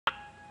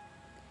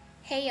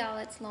Hey y'all,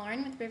 it's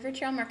Lauren with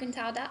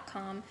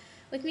rivertrailmercantile.com.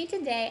 With me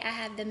today I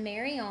have the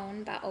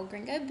Marrione by Old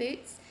Gringo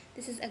boots.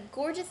 This is a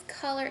gorgeous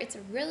color. It's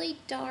a really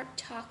dark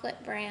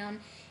chocolate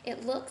brown.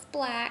 It looks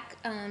black,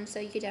 so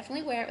you could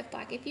definitely wear it with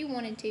black if you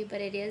wanted to,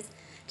 but it is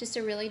just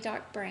a really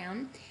dark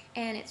brown.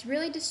 And it's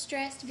really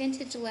distressed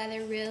vintage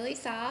leather, really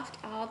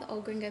soft. All the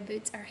Old Gringo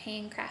boots are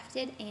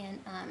handcrafted, and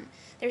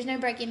there's no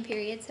break-in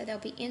period, so they'll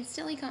be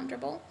instantly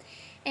comfortable.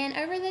 And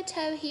over the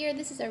toe here,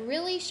 this is a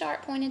really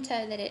sharp pointed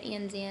toe that it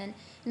ends in,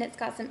 and it's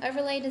got some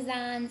overlay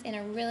designs in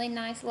a really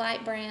nice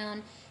light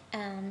brown,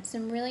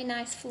 some really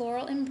nice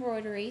floral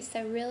embroidery,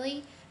 so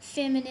really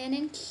feminine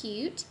and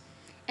cute.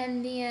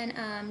 And then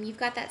you've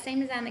got that same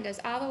design that goes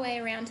all the way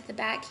around to the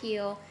back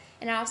heel,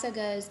 and it also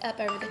goes up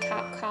over the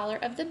top collar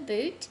of the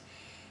boot.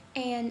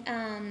 And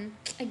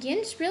again,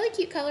 just really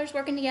cute colors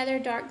working together,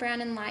 dark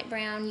brown and light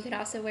brown. You could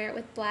also wear it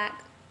with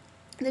black.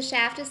 The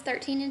shaft is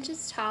 13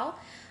 inches tall.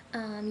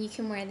 You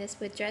can wear this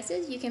with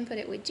dresses, you can put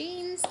it with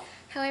jeans,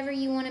 however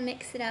you want to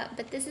mix it up.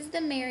 But this is the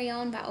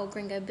Marrione by Old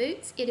Gringo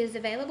Boots. It is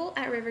available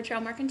at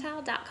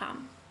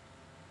rivertrailmercantile.com.